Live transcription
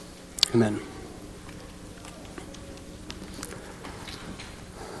Amen.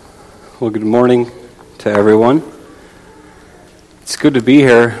 Well, good morning to everyone. It's good to be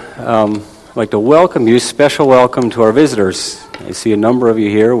here. I'd like to welcome you, special welcome to our visitors. I see a number of you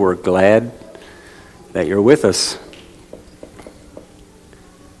here. We're glad that you're with us.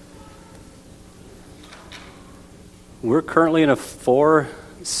 We're currently in a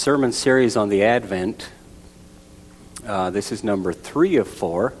 4-sermon series on the Advent. This is number 3 of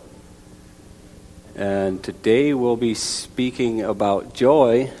 4. And today we'll be speaking about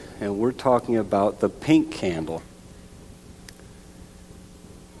joy, and we're talking about the pink candle.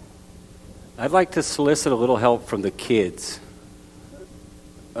 I'd like to solicit a little help from the kids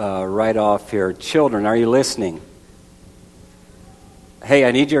right off here. Children, are you listening? Hey,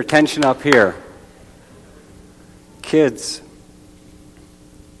 I need your attention up here. Kids,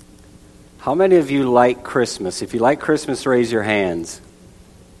 how many of you like Christmas? If you like Christmas, raise your hands.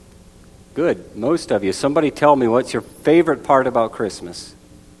 Good, most of you. Somebody tell me, what's your favorite part about Christmas?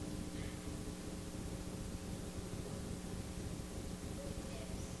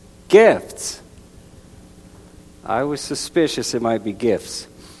 Gifts. I was suspicious it might be gifts.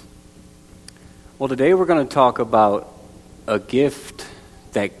 Well, today we're going to talk about a gift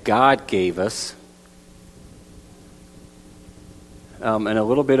that God gave us, and a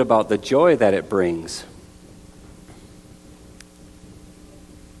little bit about the joy that it brings.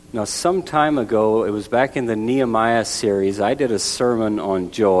 Now, some time ago, it was back in the Nehemiah series, I did a sermon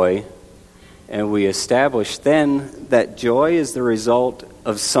on joy, and we established then that joy is the result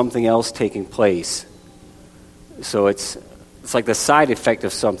of something else taking place. So it's like the side effect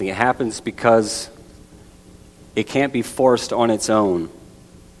of something. It happens because it can't be forced on its own.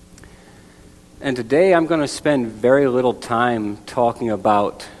 And today I'm going to spend very little time talking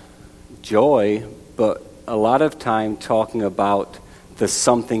about joy, but a lot of time talking about the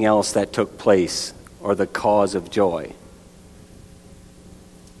something else that took place, or the cause of joy.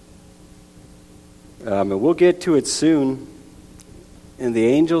 And we'll get to it soon, and the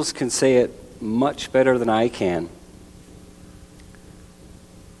angels can say it much better than I can.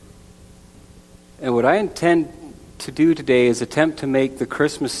 And what I intend to do today is attempt to make the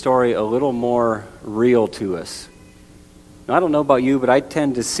Christmas story a little more real to us. Now, I don't know about you, but I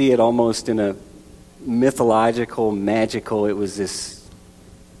tend to see it almost in a mythological, magical, it was this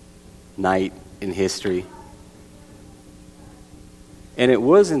night in history. And it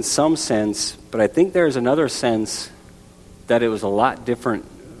was in some sense, but I think there's another sense that it was a lot different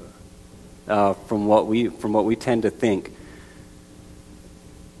from what we tend to think.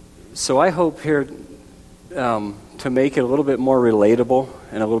 So I hope here to make it a little bit more relatable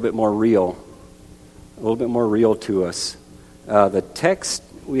and a little bit more real to us. The text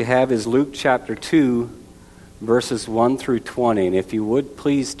we have is Luke chapter 2, verses 1 through 20. And if you would,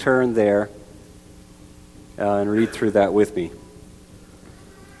 please turn there and read through that with me.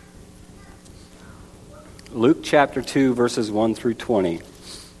 Luke chapter 2, verses 1 through 20.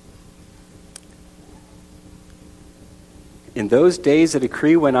 In those days, a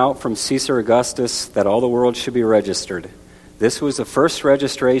decree went out from Caesar Augustus that all the world should be registered. This was the first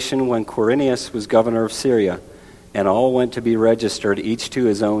registration when Quirinius was governor of Syria, and all went to be registered, each to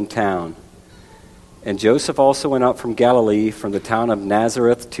his own town. And Joseph also went up from Galilee, from the town of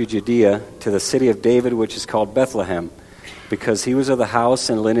Nazareth to Judea, to the city of David, which is called Bethlehem, because he was of the house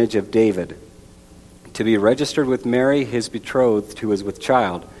and lineage of David, to be registered with Mary, his betrothed, who was with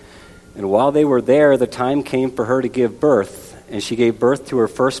child. And while they were there, the time came for her to give birth, and she gave birth to her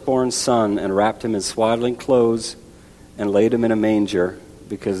firstborn son, and wrapped him in swaddling clothes, and laid him in a manger,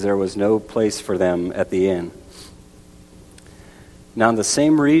 because there was no place for them at the inn. Now in the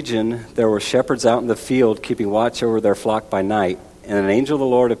same region there were shepherds out in the field, keeping watch over their flock by night. And an angel of the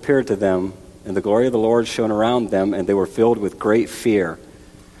Lord appeared to them, and the glory of the Lord shone around them, and they were filled with great fear.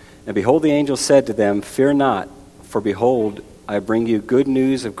 And behold, the angel said to them, "Fear not, for behold, I bring you good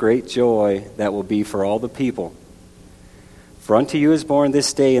news of great joy that will be for all the people. For unto you is born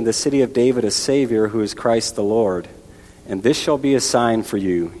this day in the city of David a Savior, who is Christ the Lord. And this shall be a sign for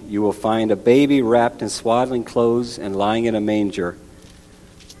you. You will find a baby wrapped in swaddling clothes and lying in a manger."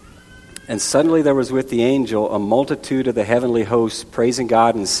 And suddenly there was with the angel a multitude of the heavenly hosts, praising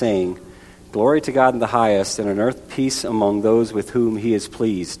God and saying, "Glory to God in the highest, and on earth peace among those with whom he is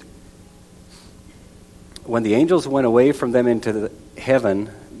pleased." When the angels went away from them into heaven,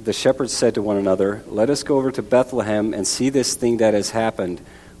 the shepherds said to one another, "Let us go over to Bethlehem and see this thing that has happened,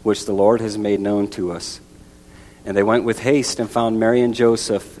 which the Lord has made known to us." And they went with haste and found Mary and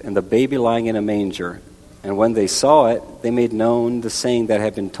Joseph and the baby lying in a manger. And when they saw it, they made known the saying that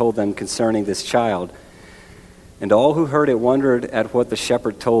had been told them concerning this child. And all who heard it wondered at what the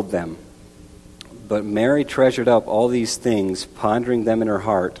shepherd told them. But Mary treasured up all these things, pondering them in her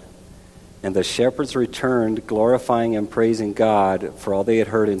heart. And the shepherds returned, glorifying and praising God for all they had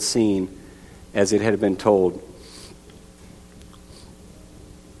heard and seen, as it had been told.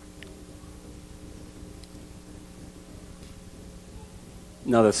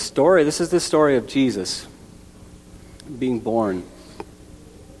 Now this is the story of Jesus being born.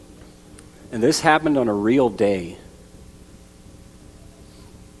 And this happened on a real day.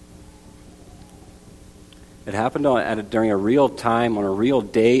 It happened during a real time, on a real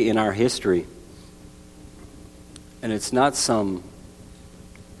day in our history. And it's not some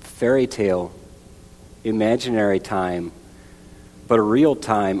fairy tale, imaginary time, but a real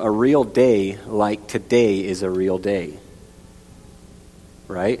time, a real day like today is a real day.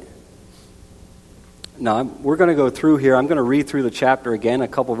 Right? Now, we're going to go through here. I'm going to read through the chapter again, a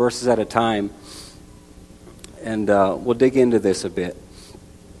couple verses at a time, and we'll dig into this a bit.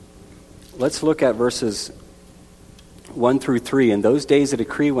 Let's look at verses 1 through 3. In those days, a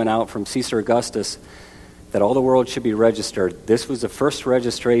decree went out from Caesar Augustus that all the world should be registered. This was the first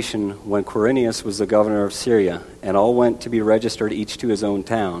registration when Quirinius was the governor of Syria, and all went to be registered, each to his own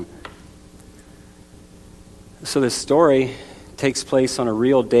town. So this story takes place on a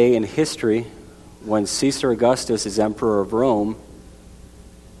real day in history when Caesar Augustus is emperor of Rome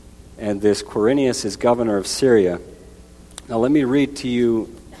and this Quirinius is governor of Syria. Now let me read to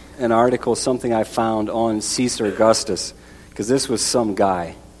you an article, something I found on Caesar Augustus, because this was some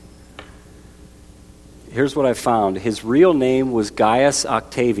guy. Here's what I found. His real name was Gaius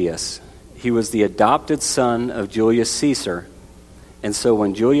Octavius. He was the adopted son of Julius Caesar. And so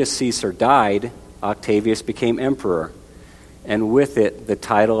when Julius Caesar died, Octavius became emperor, and with it the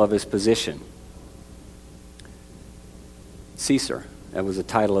title of his position. Caesar, that was the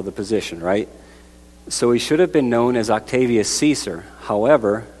title of the position, right? So he should have been known as Octavius Caesar.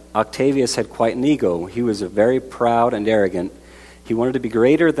 However, Octavius had quite an ego. He was very proud and arrogant. He wanted to be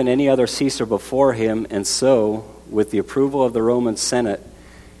greater than any other Caesar before him, and so, with the approval of the Roman Senate,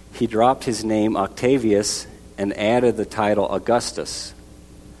 he dropped his name Octavius and added the title Augustus.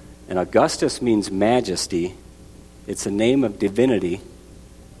 And Augustus means majesty. It's a name of divinity.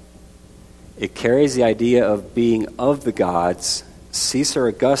 It carries the idea of being of the gods. Caesar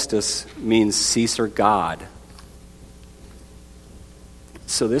Augustus means Caesar God.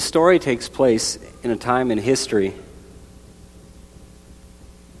 So this story takes place in a time in history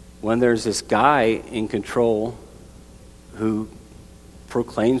when there's this guy in control who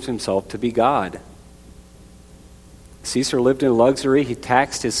proclaims himself to be God. Caesar lived in luxury. He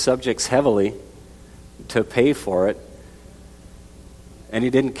taxed his subjects heavily to pay for it. And he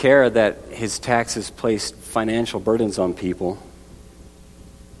didn't care that his taxes placed financial burdens on people.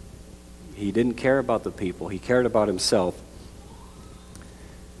 He didn't care about the people. He cared about himself.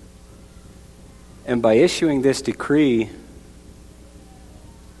 And by issuing this decree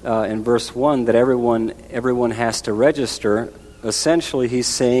in verse 1 that everyone has to register, essentially he's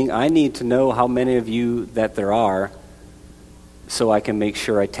saying, I need to know how many of you that there are so I can make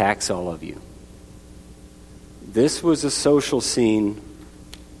sure I tax all of you. This was a social scene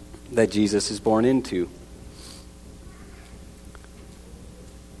that Jesus is born into.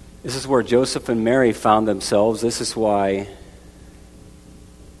 This is where Joseph and Mary found themselves. This is why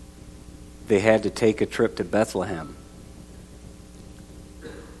they had to take a trip to Bethlehem.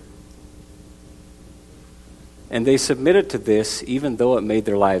 And they submitted to this even though it made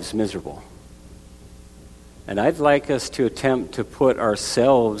their lives miserable. And I'd like us to attempt to put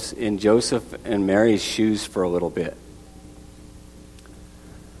ourselves in Joseph and Mary's shoes for a little bit.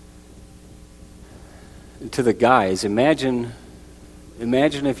 To the guys, imagine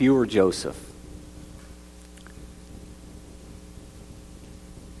if you were Joseph.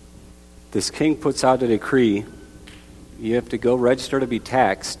 This king puts out a decree. You have to go register to be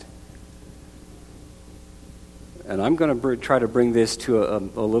taxed. And I'm going to try to bring this to a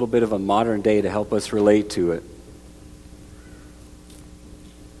little bit of a modern day to help us relate to it.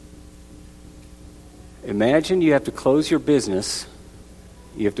 Imagine you have to close your business.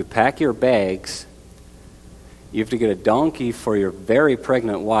 You have to pack your bags. You have to get a donkey for your very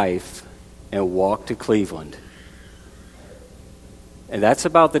pregnant wife and walk to Cleveland. And that's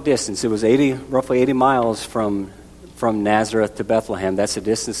about the distance. It was roughly 80 miles from Nazareth to Bethlehem. That's the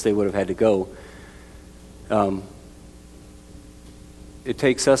distance they would have had to go. It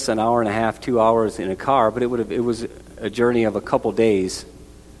takes us an hour and a half, 2 hours in a car, but it was a journey of a couple days,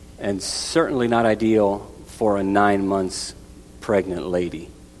 and certainly not ideal for a 9 months pregnant lady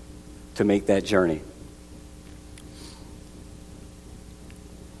to make that journey.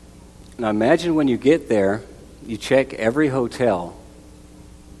 Now imagine when you get there, You check every hotel,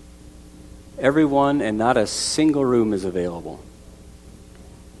 everyone, and not a single room is available.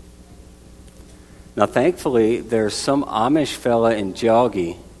 Now, thankfully, there's some Amish fella in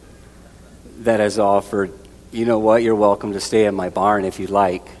Joggy that has offered, you know what, you're welcome to stay in my barn if you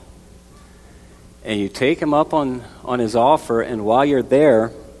like. And you take him up on his offer, and while you're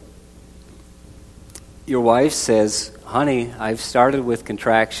there, your wife says, honey, I've started with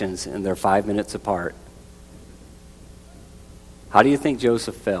contractions, and they're 5 minutes apart. How do you think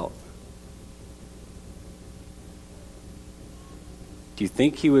Joseph felt? Do you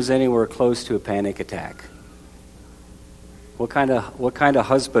think he was anywhere close to a panic attack? What kind of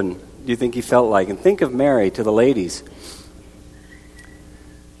husband do you think he felt like? And think of Mary, to the ladies.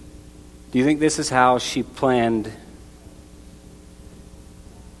 Do you think this is how she planned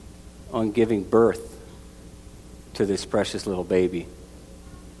on giving birth to this precious little baby?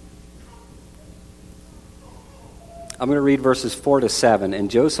 I'm going to read verses 4 to 7. And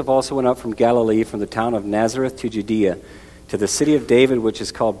Joseph also went up from Galilee, from the town of Nazareth to Judea, to the city of David, which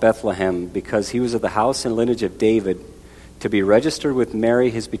is called Bethlehem, because he was of the house and lineage of David, to be registered with Mary,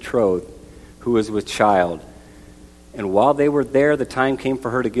 his betrothed, who was with child. And while they were there, the time came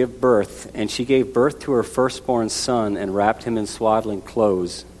for her to give birth, and she gave birth to her firstborn son, and wrapped him in swaddling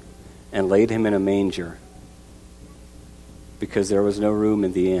clothes, and laid him in a manger, because there was no room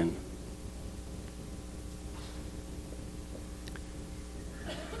in the inn.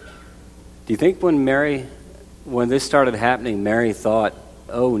 Do you think when this started happening, Mary thought,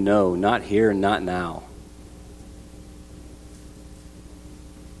 oh no, not here, not now?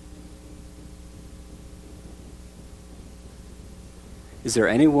 Is there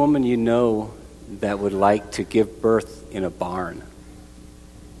any woman you know that would like to give birth in a barn?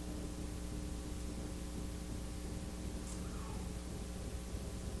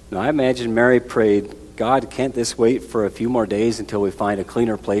 Now, I imagine Mary prayed, God, can't this wait for a few more days until we find a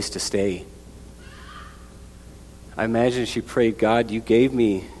cleaner place to stay? I imagine she prayed, God, you gave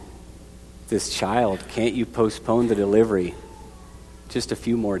me this child. Can't you postpone the delivery just a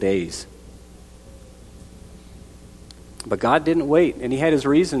few more days? But God didn't wait, and he had his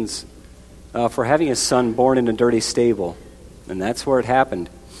reasons for having his son born in a dirty stable, and that's where it happened.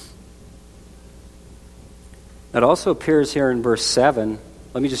 It also appears here in verse 7.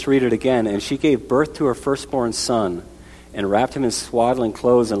 Let me just read it again. And she gave birth to her firstborn son, and wrapped him in swaddling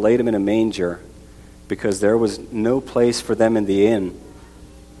clothes, and laid him in a manger, because there was no place for them in the inn.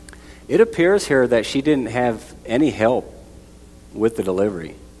 It appears here that she didn't have any help with the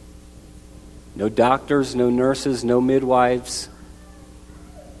delivery. No doctors, no nurses, no midwives.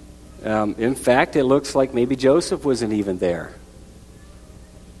 In fact, it looks like maybe Joseph wasn't even there.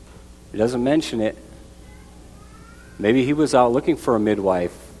 It doesn't mention it. Maybe he was out looking for a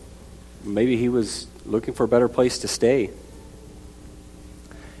midwife. Maybe he was looking for a better place to stay.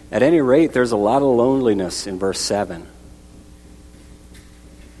 At any rate, there's a lot of loneliness in verse 7.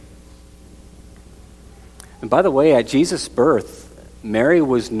 And by the way, at Jesus' birth, Mary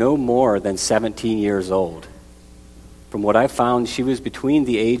was no more than 17 years old. From what I found, she was between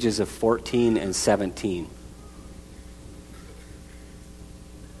the ages of 14 and 17.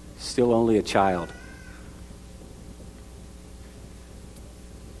 Still only a child.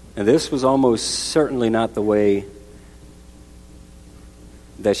 And this was almost certainly not the way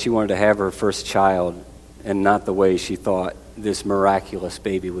that she wanted to have her first child, and not the way she thought this miraculous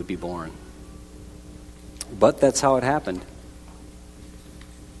baby would be born. But that's how it happened.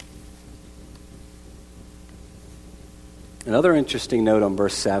 Another interesting note on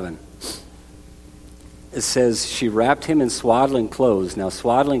verse 7. It says, she wrapped him in swaddling clothes. Now,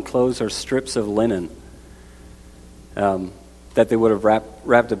 swaddling clothes are strips of linen that they would have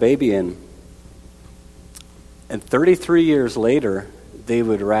wrapped a baby in. And 33 years later, they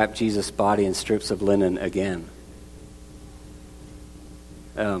would wrap Jesus' body in strips of linen again.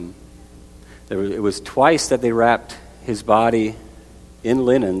 It was twice that they wrapped his body in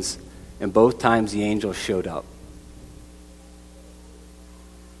linens, and both times the angel showed up.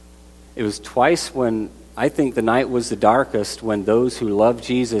 It was twice when, I think the night was the darkest, when those who loved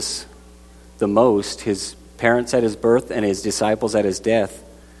Jesus the most, his parents at his birth and his disciples at his death,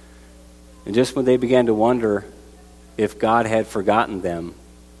 and just when they began to wonder if God had forgotten them,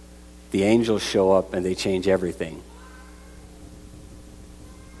 the angels show up and they change everything.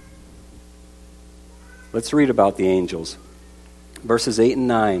 Let's read about the angels. Verses 8 and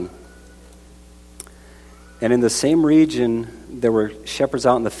 9. And in the same region there were shepherds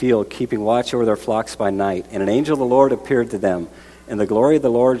out in the field, keeping watch over their flocks by night. And an angel of the Lord appeared to them, and the glory of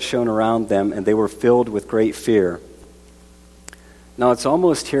the Lord shone around them, and they were filled with great fear. Now it's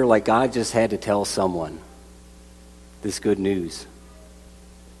almost here like God just had to tell someone. this good news.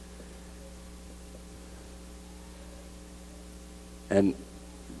 And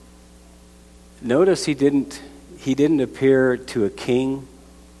notice he didn't appear to a king.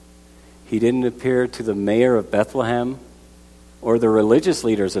 He didn't appear to the mayor of Bethlehem or the religious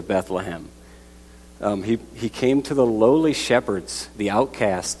leaders of Bethlehem. He came to the lowly shepherds, the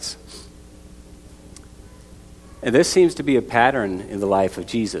outcasts. And this seems to be a pattern in the life of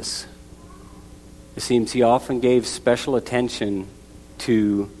Jesus. It seems he often gave special attention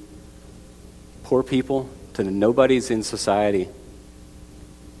to poor people, to the nobodies in society.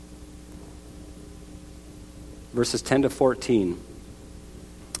 Verses 10 to 14.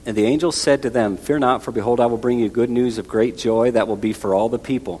 And the angel said to them, "Fear not, for behold, I will bring you good news of great joy that will be for all the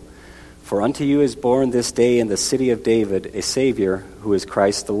people. For unto you is born this day in the city of David a Savior, who is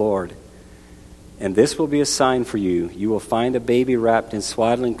Christ the Lord. And this will be a sign for you. You will find a baby wrapped in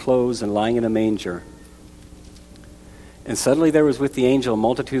swaddling clothes and lying in a manger." And suddenly there was with the angel a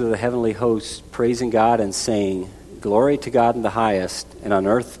multitude of the heavenly hosts, praising God and saying, "Glory to God in the highest, and on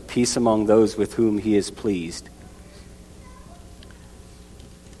earth peace among those with whom he is pleased."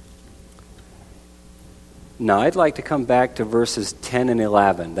 Now, I'd like to come back to verses 10 and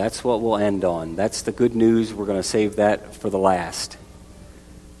 11. That's what we'll end on. That's the good news. We're going to save that for the last.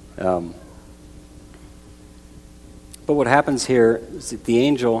 But what happens here is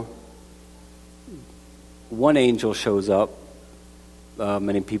that one angel shows up.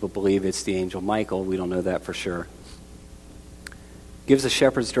 Many people believe it's the angel Michael. We don't know that for sure. Gives the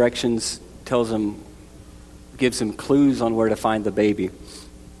shepherds directions, gives them clues on where to find the baby.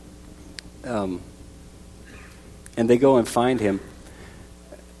 And they go and find him.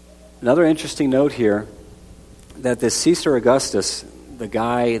 Another interesting note here, that this Caesar Augustus, the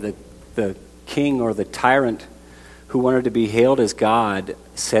guy, the king or the tyrant who wanted to be hailed as God,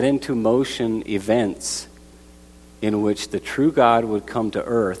 set into motion events in which the true God would come to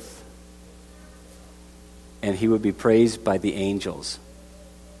earth and he would be praised by the angels.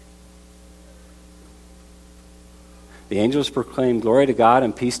 The angels proclaim glory to God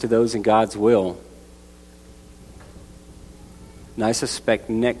and peace to those in God's will. And I suspect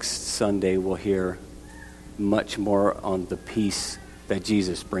next Sunday we'll hear much more on the peace that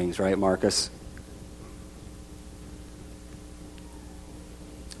Jesus brings, right, Marcus?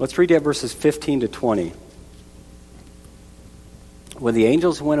 Let's read at verses 15 to 20. When the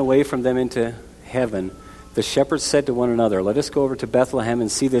angels went away from them into heaven, the shepherds said to one another, "Let us go over to Bethlehem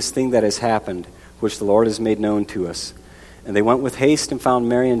and see this thing that has happened, which the Lord has made known to us." And they went with haste and found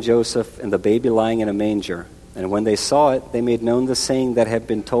Mary and Joseph and the baby lying in a manger. And when they saw it, they made known the saying that had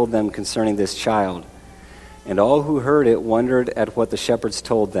been told them concerning this child. And all who heard it wondered at what the shepherds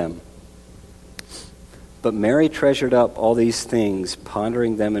told them. But Mary treasured up all these things,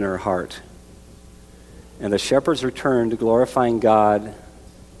 pondering them in her heart. And the shepherds returned, glorifying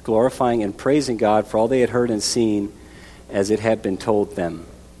and praising God for all they had heard and seen, as it had been told them.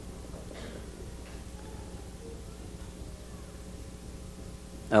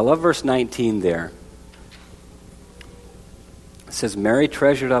 I love verse 19 there. It says, Mary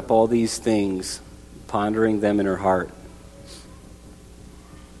treasured up all these things, pondering them in her heart.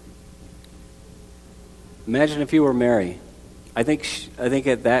 Imagine if you were Mary. I think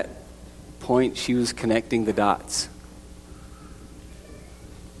at that point she was connecting the dots.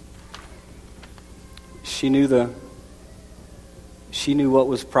 She knew what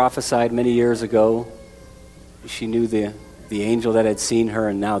was prophesied many years ago. She knew the angel that had seen her,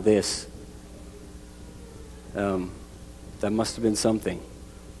 and now this. That must have been something.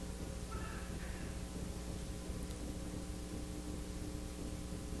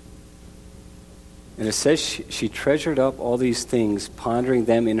 And it says she treasured up all these things, pondering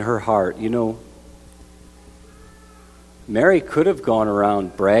them in her heart. You know, Mary could have gone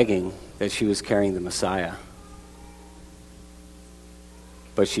around bragging that she was carrying the Messiah.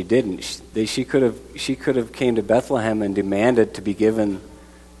 But she didn't. She could have came to Bethlehem and demanded to be given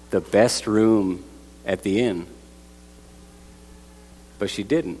the best room at the inn. But she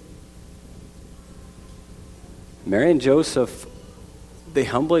didn't. Mary and Joseph, they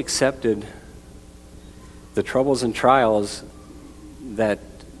humbly accepted the troubles and trials that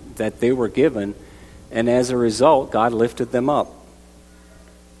they were given, and as a result, God lifted them up.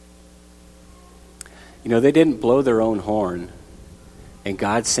 You know, they didn't blow their own horn, and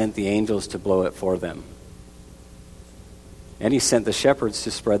God sent the angels to blow it for them. And he sent the shepherds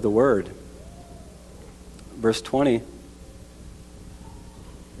to spread the word. Verse 20,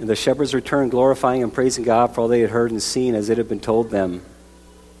 and the shepherds returned, glorifying and praising God for all they had heard and seen as it had been told them.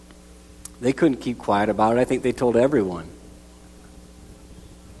 They couldn't keep quiet about it. I think they told everyone.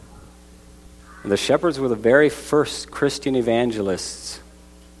 And the shepherds were the very first Christian evangelists.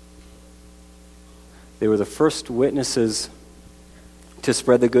 They were the first witnesses to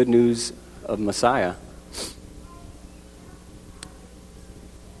spread the good news of Messiah.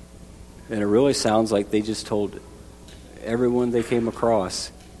 And it really sounds like they just told everyone they came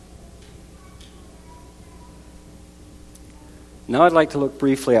across. Now I'd like to look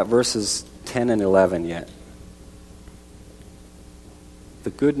briefly at verses 10 and 11 yet. The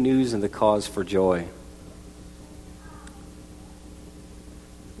good news and the cause for joy.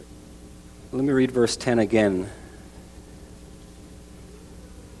 Let me read verse 10 again.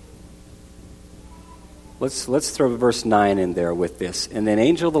 Let's throw verse 9 in there with this. And an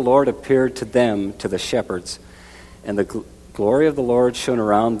angel of the Lord appeared to them, to the shepherds, and the glory of the Lord shone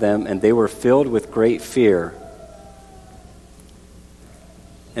around them, and they were filled with great fear.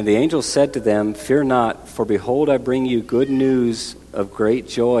 And the angel said to them, "Fear not, for behold, I bring you good news of great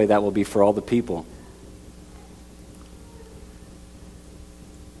joy that will be for all the people."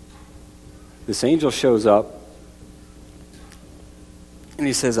 This angel shows up, and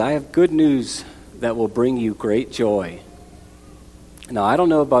he says, "I have good news that will bring you great joy." Now, I don't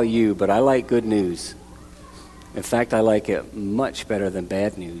know about you, but I like good news. In fact, I like it much better than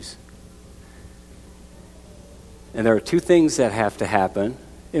bad news. And there are two things that have to happen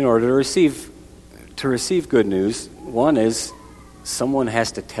in order to receive good news. One is someone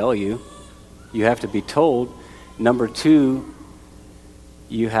has to tell you. You have to be told. Number two,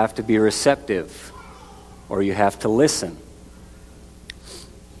 you have to be receptive, or you have to listen.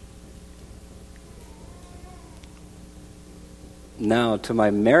 Now, to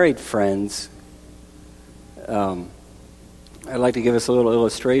my married friends, I'd like to give us a little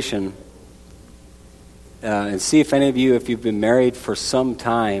illustration and see if any of you, if you've been married for some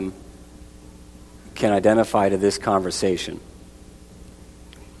time, can identify to this conversation.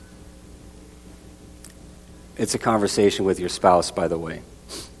 It's a conversation with your spouse, by the way.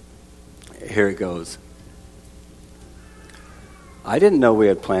 Here it goes. "I didn't know we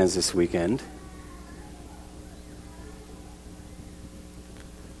had plans this weekend."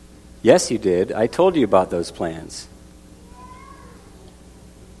 "Yes, you did. I told you about those plans."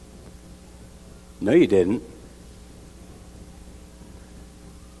 "No, you didn't."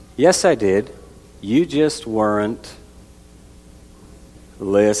 "Yes, I did. You just weren't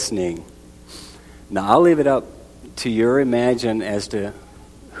listening." Now, I'll leave it up to your imagine as to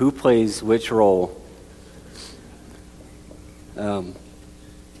who plays which role.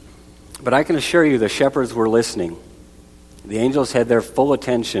 But I can assure you the shepherds were listening. The angels had their full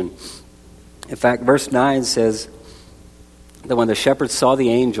attention. In fact, verse 9 says that when the shepherds saw the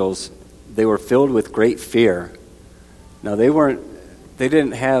angels, they were filled with great fear. Now, they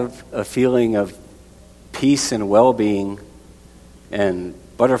didn't have a feeling of peace and well-being and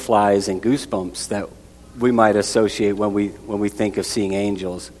butterflies and goosebumps that we might associate when we think of seeing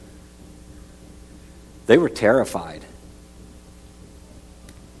angels. They were terrified.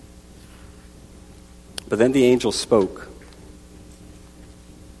 But then the angel spoke.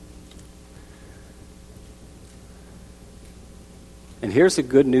 And here's the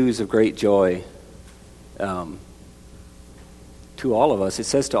good news of great joy to all of us. It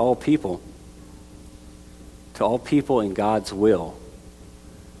says to all people in God's will.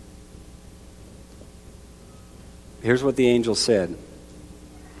 Here's what the angel said.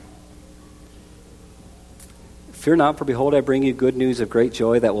 "Fear not, for behold, I bring you good news of great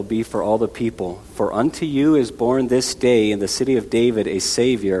joy that will be for all the people. For unto you is born this day in the city of David a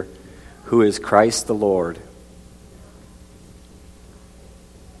Savior, who is Christ the Lord."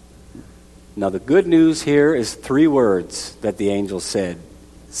 Now, the good news here is three words that the angel said: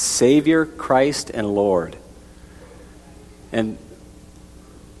 Savior, Christ, and Lord. And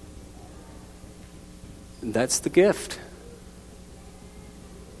that's the gift.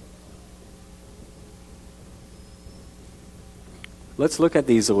 Let's look at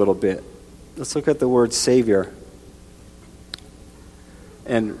these a little bit. Let's look at the word Savior.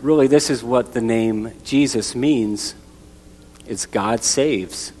 And really, this is what the name Jesus means. It's God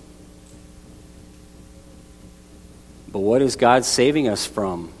saves. But what is God saving us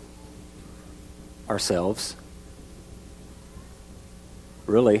from? Ourselves.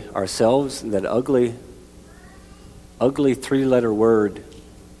 Really, ourselves, that ugly three-letter word,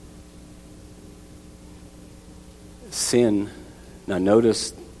 sin. Now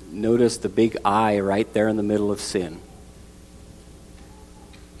notice the big I right there in the middle of sin.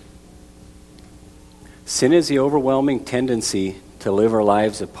 Sin is the overwhelming tendency to live our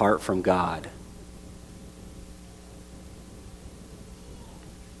lives apart from God.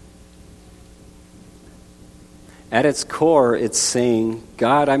 At its core, it's saying,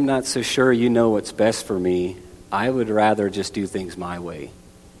 God, I'm not so sure you know what's best for me. I would rather just do things my way.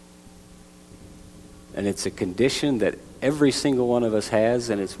 And it's a condition that every single one of us has,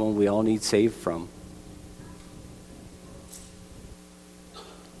 and it's one we all need saved from.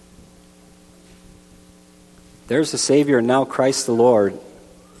 There's a Savior, now Christ the Lord,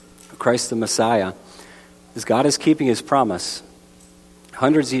 Christ the Messiah. As God is keeping his promise.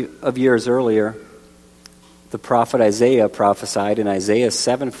 Hundreds of years earlier, the prophet Isaiah prophesied in Isaiah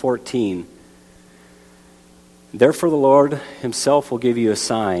 7:14, Therefore the Lord himself will give you a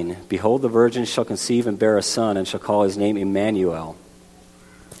sign. Behold, the virgin shall conceive and bear a son, and shall call his name Emmanuel.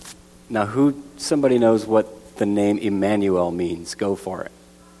 Now, somebody knows what the name Emmanuel means? Go for it.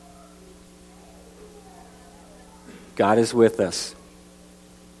 God is with us.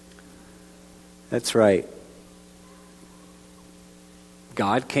 That's right.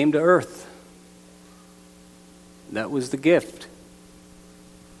 God came to earth. That was the gift.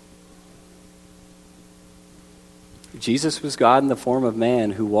 Jesus was God in the form of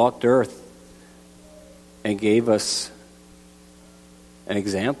man who walked earth and gave us an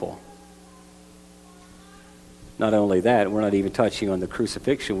example. Not only that, we're not even touching on the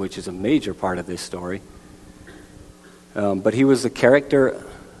crucifixion, which is a major part of this story. But he was the character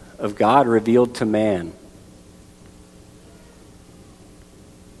of God revealed to man.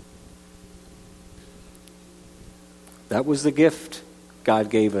 That was the gift God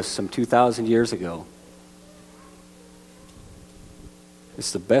gave us some 2,000 years ago.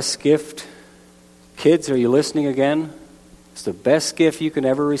 It's the best gift. Kids, are you listening again? It's the best gift you can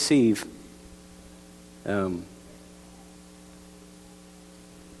ever receive. And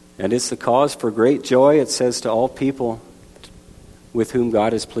it's the cause for great joy, it says, to all people with whom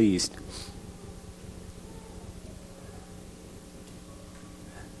God is pleased.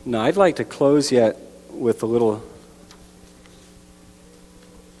 Now, I'd like to close yet with a little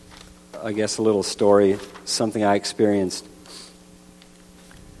story, something I experienced.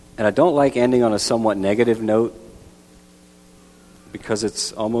 And I don't like ending on a somewhat negative note because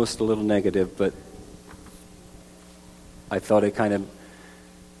it's almost a little negative, but I felt it kind of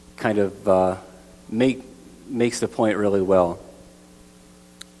makes the point really well.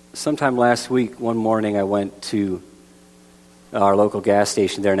 Sometime last week, one morning, I went to our local gas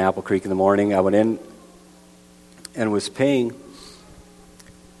station there in Apple Creek in the morning. I went in and was paying.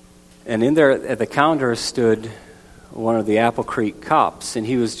 And in there at the counter stood one of the Apple Creek cops, and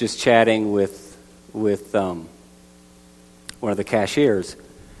he was just chatting with one of the cashiers.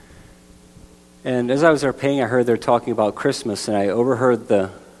 And as I was there paying, I heard they're talking about Christmas, and I overheard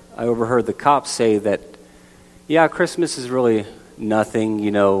the cops say that, yeah, Christmas is really nothing.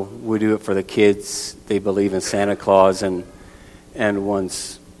 You know, we do it for the kids. They believe in Santa Claus, and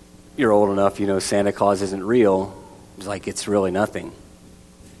once you're old enough, you know Santa Claus isn't real. It's like it's really nothing.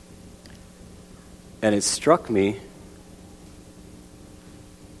 And it struck me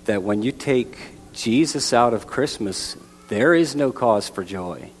that when you take Jesus out of Christmas, there is no cause for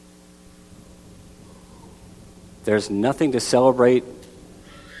joy. There's nothing to celebrate.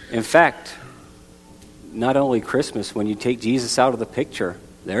 In fact, not only Christmas, when you take Jesus out of the picture,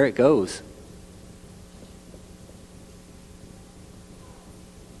 there it goes.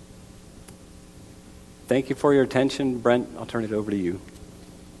 Thank you for your attention. Brent, I'll turn it over to you.